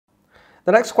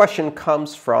The next question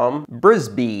comes from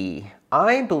Brisby.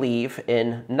 I believe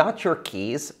in not your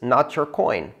keys, not your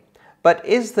coin. But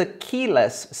is the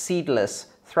keyless,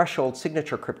 seedless, threshold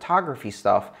signature cryptography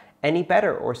stuff any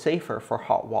better or safer for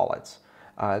hot wallets?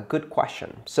 Good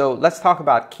question. So let's talk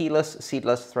about keyless,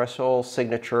 seedless, threshold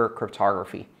signature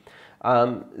cryptography.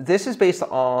 This is based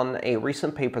on a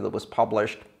recent paper that was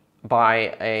published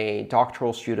by a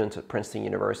doctoral student at Princeton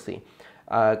University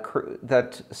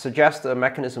that suggests a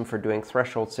mechanism for doing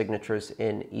threshold signatures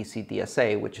in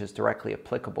ECDSA, which is directly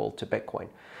applicable to Bitcoin.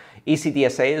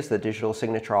 ECDSA is the digital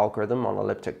signature algorithm on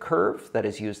elliptic curve that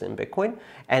is used in Bitcoin,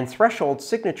 and threshold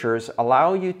signatures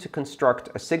allow you to construct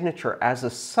a signature as a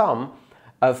sum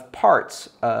of parts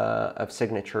of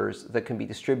signatures that can be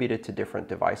distributed to different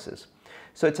devices.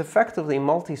 So it's effectively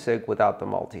multisig without the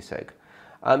multisig.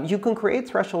 You can create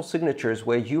threshold signatures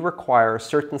where you require a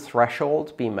certain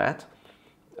threshold be met,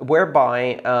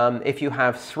 whereby if you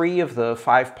have 3 of the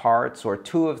 5 parts or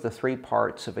 2 of the 3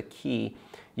 parts of a key,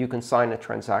 you can sign a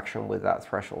transaction with that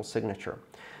threshold signature.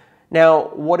 Now,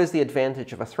 what is the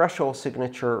advantage of a threshold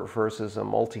signature versus a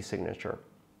multi-signature?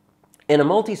 In a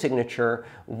multi-signature,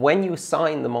 when you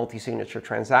sign the multi-signature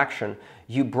transaction,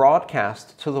 you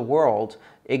broadcast to the world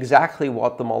exactly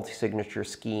what the multi-signature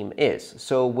scheme is.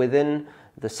 So within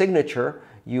the signature,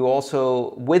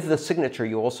 with the signature,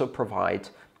 you also provide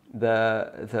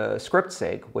the script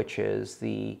sig, which is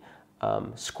the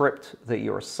script that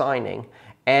you're signing.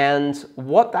 And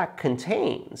what that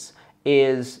contains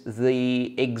is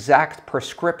the exact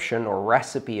prescription or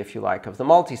recipe, if you like, of the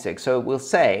multisig. So we'll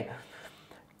say,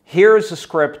 here's a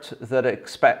script that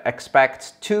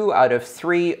expects 2 out of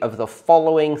 3 of the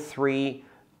following 3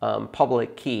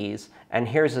 public keys, and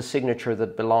here's a signature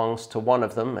that belongs to one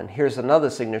of them, and here's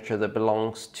another signature that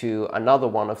belongs to another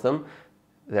one of them.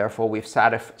 Therefore, we've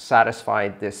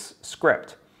satisfied this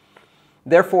script.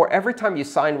 Therefore, every time you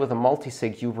sign with a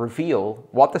multisig, you reveal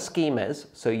what the scheme is.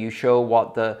 So you show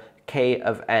what the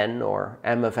K-of-N or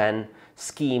M-of-N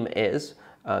scheme is.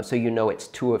 So you know it's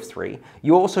 2 of 3.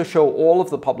 You also show all of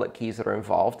the public keys that are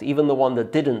involved, even the one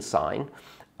that didn't sign.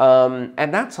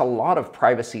 And that's a lot of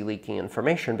privacy leaking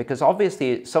information, because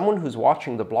obviously someone who's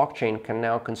watching the blockchain can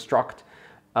now construct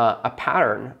a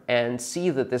pattern and see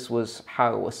that this was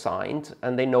how it was signed,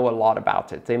 and they know a lot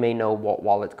about it. They may know what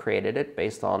wallet created it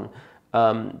based on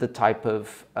the type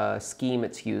of scheme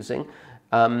it's using.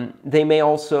 They may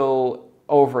also,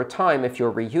 over time, if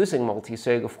you're reusing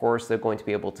multisig, of course, they're going to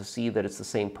be able to see that it's the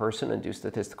same person and do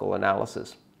statistical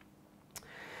analysis.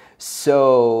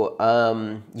 So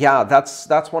yeah,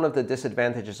 that's one of the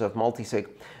disadvantages of multisig.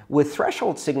 With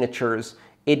threshold signatures,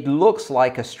 it looks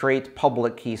like a straight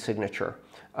public key signature.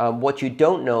 What you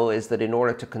don't know is that in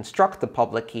order to construct the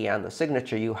public key and the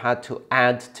signature, you had to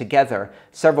add together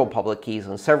several public keys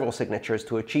and several signatures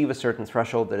to achieve a certain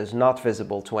threshold that is not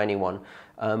visible to anyone.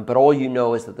 But all you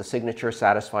know is that the signature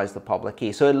satisfies the public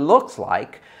key. So it looks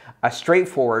like a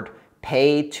straightforward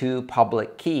pay to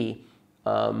public key,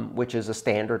 which is a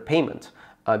standard payment.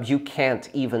 You can't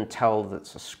even tell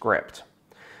that's a script.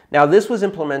 Now, this was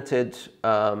implemented,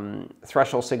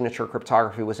 threshold signature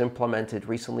cryptography was implemented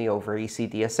recently over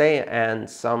ECDSA, and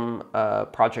some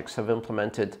projects have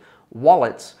implemented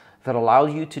wallets that allow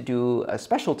you to do a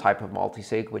special type of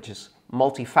multisig, which is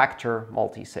multi-factor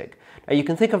multisig. Now, you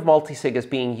can think of multisig as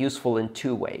being useful in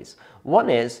 2 ways. One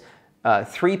is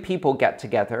 3 people get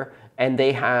together and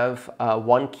they have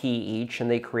 1 key each,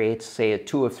 and they create, say, a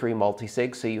 2 of 3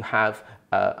 multisig. So you have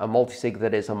a multisig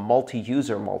that is a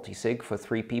multi-user multisig for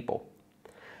 3 people.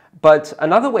 But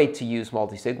another way to use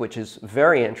multisig, which is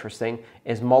very interesting,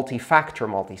 is multi-factor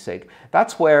multisig.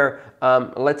 That's where,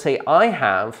 let's say I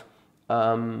have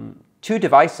 2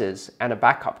 devices and a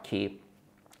backup key,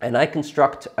 and I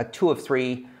construct a 2 of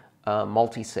 3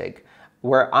 multisig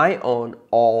where I own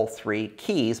all 3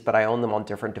 keys, but I own them on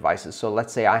different devices. So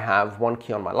let's say I have 1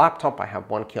 key on my laptop, I have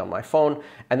 1 key on my phone,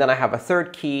 and then I have a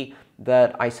 3rd key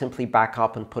that I simply back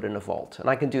up and put in a vault. And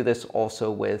I can do this also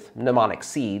with mnemonic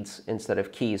seeds instead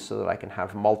of keys, so that I can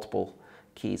have multiple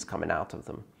keys coming out of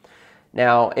them.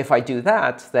 Now, if I do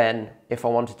that, then if I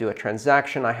want to do a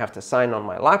transaction, I have to sign on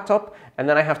my laptop, and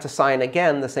then I have to sign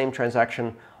again the same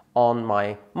transaction on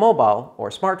my mobile or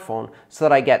smartphone, so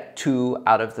that I get 2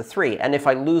 out of the 3. And if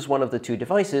I lose one of the 2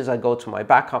 devices, I go to my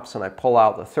backups and I pull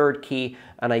out the 3rd key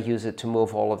and I use it to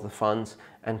move all of the funds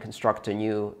and construct a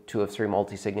new 2 of 3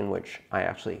 multisig in which I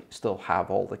actually still have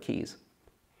all the keys.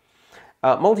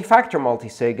 Multi-factor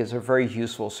multisig is a very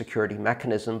useful security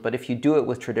mechanism, but if you do it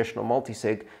with traditional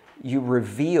multisig, you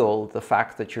reveal the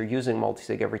fact that you're using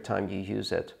multisig every time you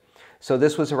use it. So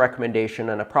this was a recommendation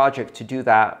and a project to do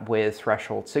that with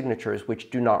threshold signatures,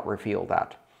 which do not reveal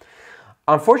that.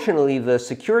 Unfortunately, the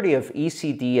security of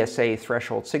ECDSA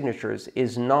threshold signatures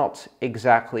is not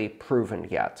exactly proven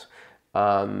yet.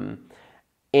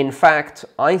 In fact,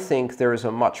 I think there is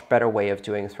a much better way of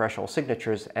doing threshold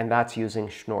signatures, and that's using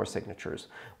Schnorr signatures.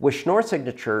 With Schnorr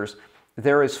signatures,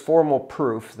 there is formal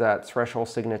proof that threshold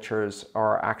signatures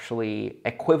are actually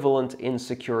equivalent in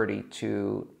security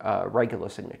to regular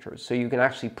signatures. So you can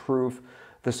actually prove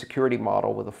the security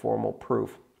model with a formal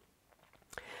proof.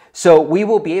 So we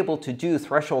will be able to do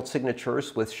threshold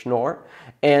signatures with Schnorr,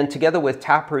 and together with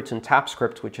Taproot and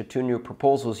TapScript, which are two new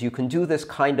proposals, you can do this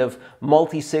kind of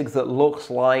multi-sig that looks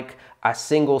like a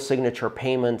single signature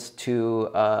payment to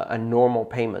a normal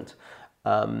payment,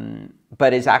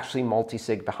 but is actually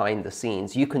multi-sig behind the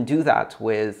scenes. You can do that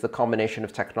with the combination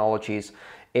of technologies.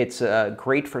 It's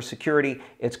great for security,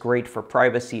 it's great for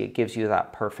privacy, it gives you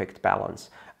that perfect balance.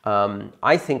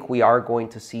 I think we are going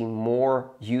to see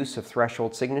more use of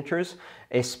threshold signatures,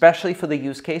 especially for the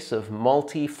use case of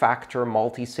multi-factor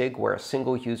multi-sig, where a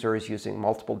single user is using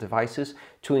multiple devices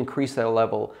to increase their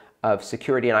level of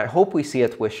security. And I hope we see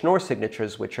it with Schnorr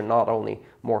signatures, which are not only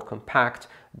more compact,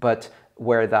 but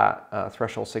where that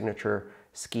threshold signature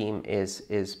scheme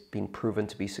is being proven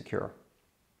to be secure.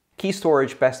 Key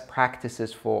storage best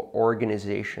practices for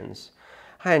organizations.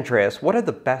 Hi Andreas, what are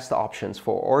the best options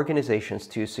for organizations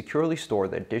to securely store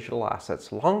their digital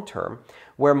assets long-term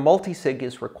where multi-sig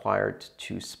is required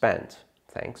to spend?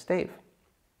 Thanks, Dave.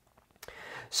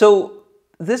 So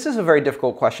this is a very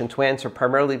difficult question to answer,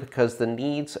 primarily because the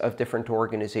needs of different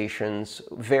organizations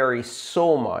vary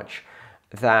so much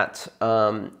that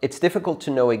it's difficult to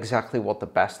know exactly what the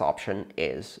best option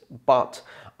is. But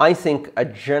I think a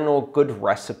general good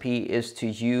recipe is to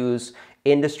use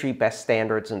industry best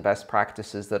standards and best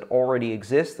practices that already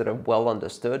exist, that are well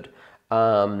understood,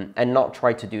 and not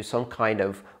try to do some kind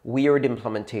of weird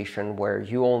implementation where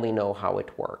you only know how it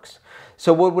works.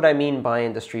 So what would I mean by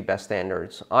industry best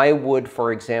standards? I would,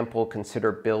 for example,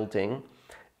 consider building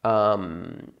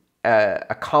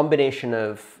a combination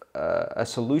of a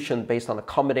solution based on a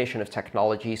combination of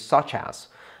technologies such as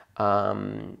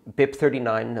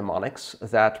BIP39 mnemonics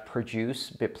that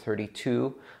produce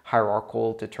BIP32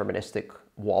 hierarchical deterministic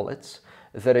wallets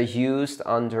that are used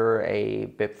under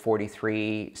a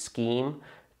BIP43 scheme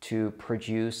to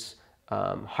produce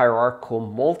hierarchical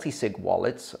multi-sig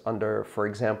wallets under, for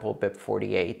example,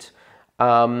 BIP48.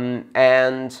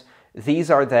 And these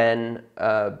are then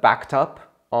backed up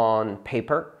on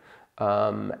paper,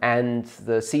 and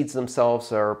the seeds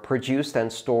themselves are produced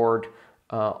and stored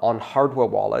on hardware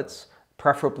wallets,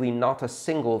 preferably not a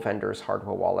single vendor's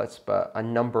hardware wallets, but a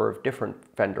number of different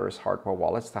vendors' hardware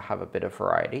wallets to have a bit of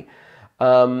variety.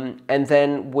 And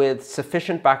then with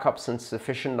sufficient backups and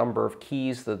sufficient number of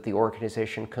keys that the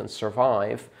organization can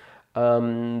survive,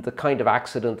 the kind of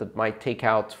accident that might take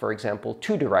out, for example,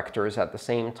 2 directors at the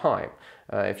same time.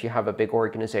 If you have a big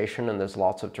organization and there's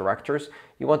lots of directors,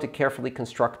 you want to carefully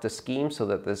construct a scheme so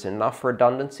that there's enough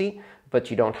redundancy, but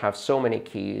you don't have so many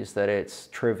keys that it's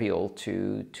trivial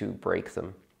to break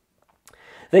them.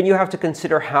 Then you have to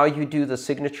consider how you do the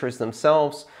signatures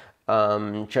themselves.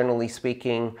 Generally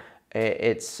speaking,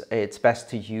 it's best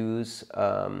to use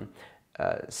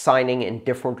signing in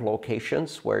different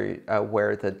locations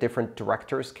where the different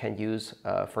directors can use,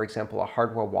 for example, a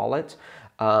hardware wallet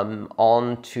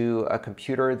onto a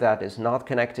computer that is not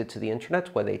connected to the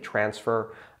internet, where they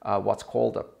transfer what's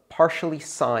called a partially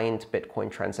signed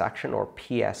Bitcoin transaction, or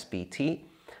PSBT,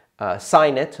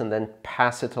 sign it and then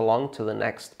pass it along to the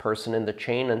next person in the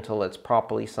chain until it's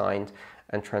properly signed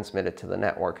and transmitted to the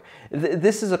network.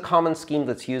 This is a common scheme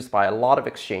that's used by a lot of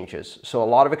exchanges. So a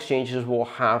lot of exchanges will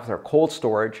have their cold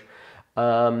storage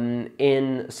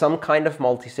in some kind of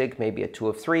multisig, maybe a 2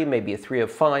 of 3, maybe a 3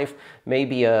 of 5,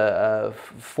 maybe a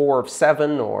 4 of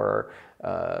 7, or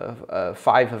a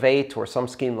 5 of 8, or some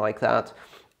scheme like that.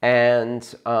 And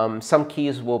some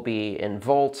keys will be in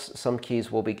vaults, some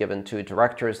keys will be given to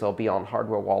directors, they'll be on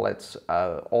hardware wallets,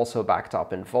 also backed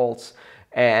up in vaults,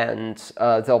 and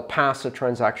they'll pass a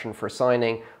transaction for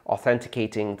signing,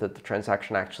 authenticating that the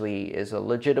transaction actually is a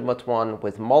legitimate one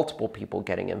with multiple people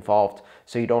getting involved,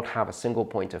 so you don't have a single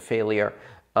point of failure,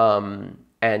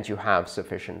 and you have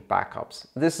sufficient backups.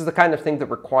 This is the kind of thing that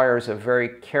requires a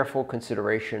very careful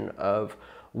consideration of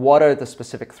what are the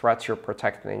specific threats you're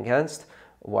protecting against,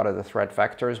 what are the threat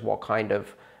vectors, what kind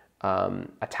of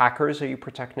attackers are you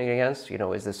protecting against? You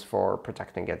know, is this for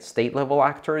protecting against state-level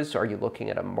actors? Are you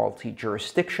looking at a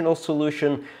multi-jurisdictional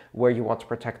solution where you want to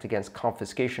protect against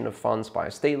confiscation of funds by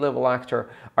a state-level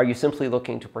actor? Are you simply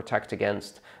looking to protect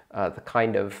against the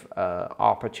kind of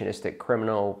opportunistic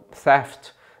criminal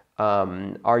theft?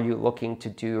 Are you looking to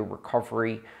do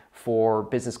recovery for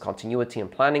business continuity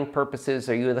and planning purposes?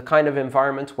 Are you in the kind of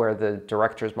environment where the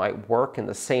directors might work in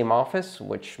the same office,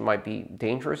 which might be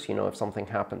dangerous, if something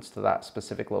happens to that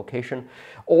specific location?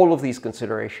 All of these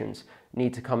considerations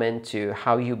need to come into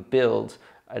how you build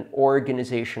an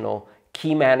organizational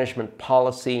key management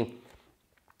policy.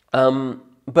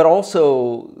 But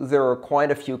also, there are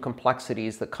quite a few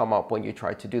complexities that come up when you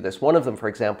try to do this. One of them, for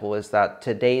example, is that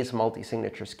today's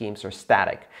multi-signature schemes are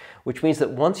static, which means that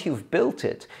once you've built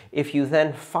it, if you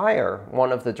then fire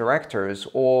one of the directors,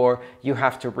 or you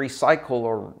have to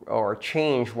recycle or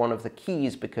change one of the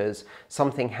keys because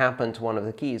something happened to one of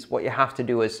the keys, what you have to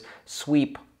do is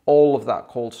sweep all of that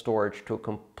cold storage to a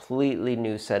completely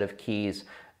new set of keys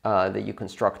that you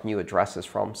construct new addresses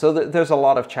from. So there's a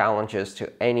lot of challenges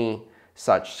to any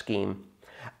such scheme.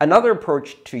 Another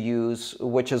approach to use,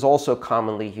 which is also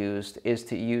commonly used, is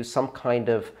to use some kind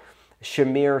of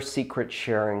Shamir secret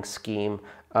sharing scheme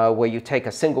where you take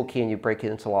a single key and you break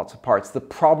it into lots of parts. The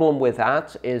problem with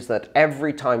that is that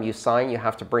every time you sign, you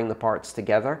have to bring the parts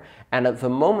together. And at the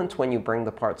moment when you bring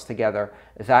the parts together,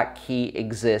 that key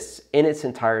exists in its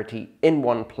entirety in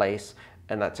one place,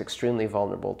 and that's extremely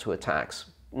vulnerable to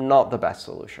attacks. Not the best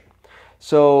solution.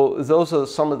 So those are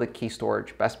some of the key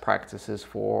storage best practices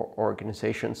for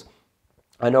organizations.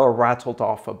 I know I rattled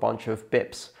off a bunch of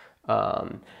BIPs,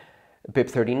 BIP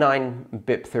 39,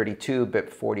 BIP 32, BIP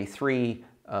 43,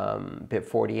 BIP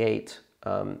 48,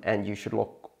 and you should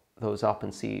look those up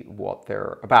and see what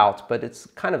they're about. But it's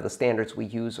kind of the standards we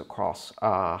use across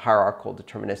hierarchical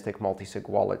deterministic multi-sig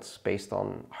wallets based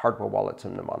on hardware wallets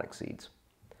and mnemonic seeds.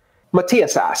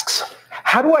 Matthias asks,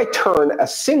 how do I turn a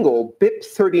single BIP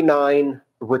 39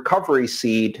 recovery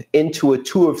seed into a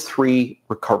 2 of 3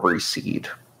 recovery seed?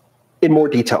 In more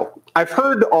detail, I've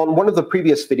heard on one of the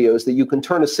previous videos that you can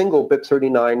turn a single BIP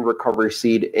 39 recovery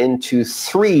seed into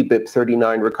 3 BIP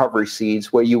 39 recovery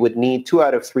seeds, where you would need 2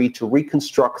 out of 3 to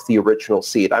reconstruct the original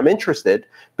seed. I'm interested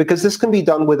because this can be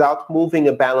done without moving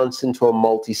a balance into a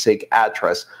multi-sig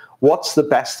address. What's the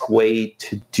best way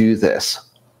to do this?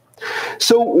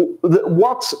 So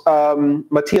what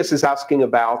Matthias is asking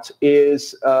about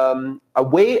is a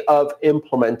way of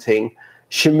implementing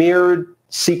Shamir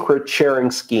secret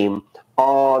sharing scheme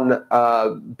on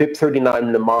BIP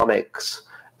 39 mnemonics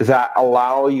that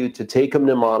allow you to take a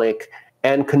mnemonic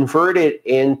and convert it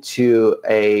into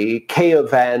a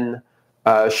K-of-N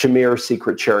Shamir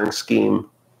secret sharing scheme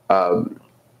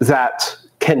that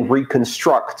can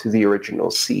reconstruct the original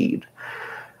seed.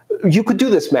 You could do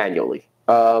this manually.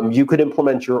 You could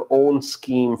implement your own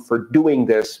scheme for doing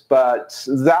this, but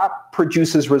that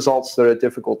produces results that are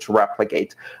difficult to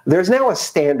replicate. There's now a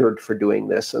standard for doing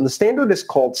this, and the standard is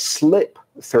called SLIP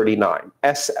 39,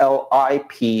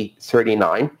 S-L-I-P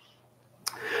 39.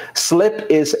 SLIP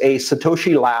is a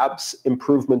Satoshi Labs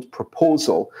improvement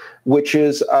proposal, which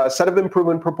is a set of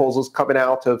improvement proposals coming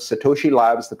out of Satoshi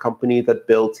Labs, the company that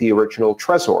built the original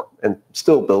Trezor and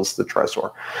still builds the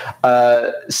Trezor.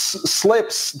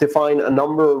 SLIPs define a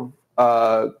number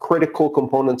of critical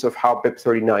components of how BIP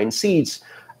 39 seeds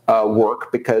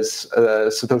work, because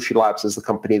Satoshi Labs is the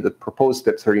company that proposed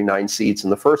BIP 39 seeds in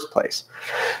the first place.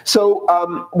 So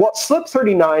what SLIP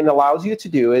 39 allows you to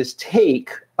do is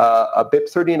take a BIP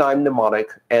 39 mnemonic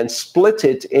and split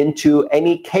it into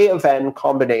any K-of-N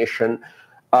combination,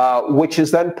 which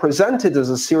is then presented as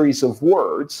a series of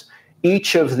words.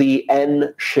 Each of the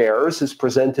N shares is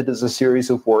presented as a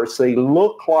series of words. They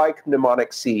look like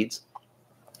mnemonic seeds,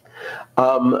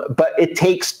 but it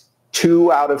takes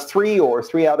 2 out of 3 or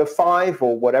 3 out of 5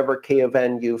 or whatever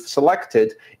K-of-N you've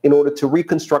selected in order to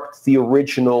reconstruct the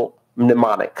original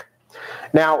mnemonic.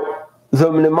 Now, the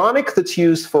mnemonic that's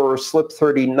used for SLIP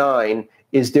 39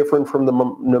 is different from the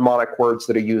mnemonic words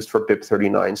that are used for BIP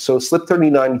 39. So SLIP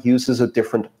 39 uses a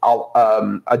different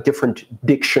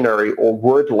dictionary or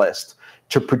word list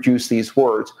to produce these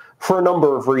words for a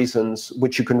number of reasons,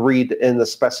 which you can read in the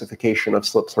specification of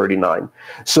SLIP 39.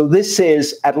 So this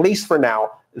is, at least for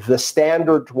now, the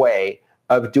standard way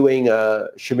of doing a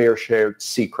Shamir shared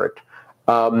secret.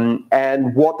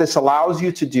 And what this allows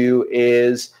you to do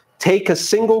is take a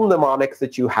single mnemonic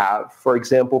that you have, for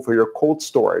example, for your cold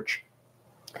storage,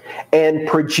 and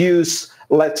produce,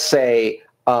 let's say,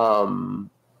 5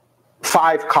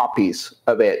 copies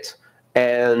of it.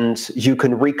 And you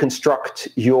can reconstruct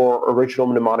your original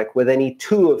mnemonic with any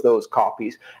 2 of those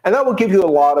copies. And that will give you a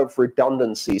lot of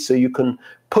redundancy. So you can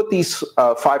put these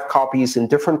 5 copies in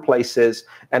different places,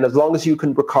 and as long as you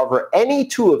can recover any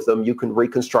 2 of them, you can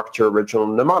reconstruct your original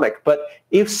mnemonic. But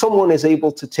if someone is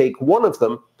able to take one of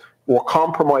them or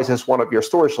compromises one of your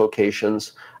storage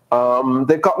locations,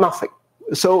 they've got nothing.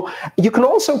 So you can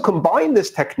also combine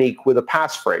this technique with a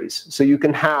passphrase. So you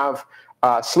can have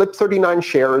slip39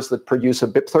 shares that produce a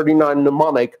BIP39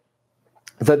 mnemonic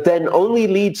that then only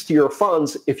leads to your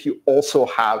funds if you also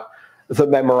have the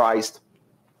memorized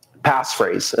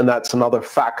passphrase. And that's another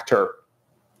factor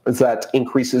that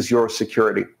increases your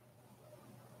security.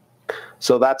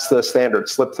 So that's the standard,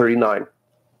 slip39.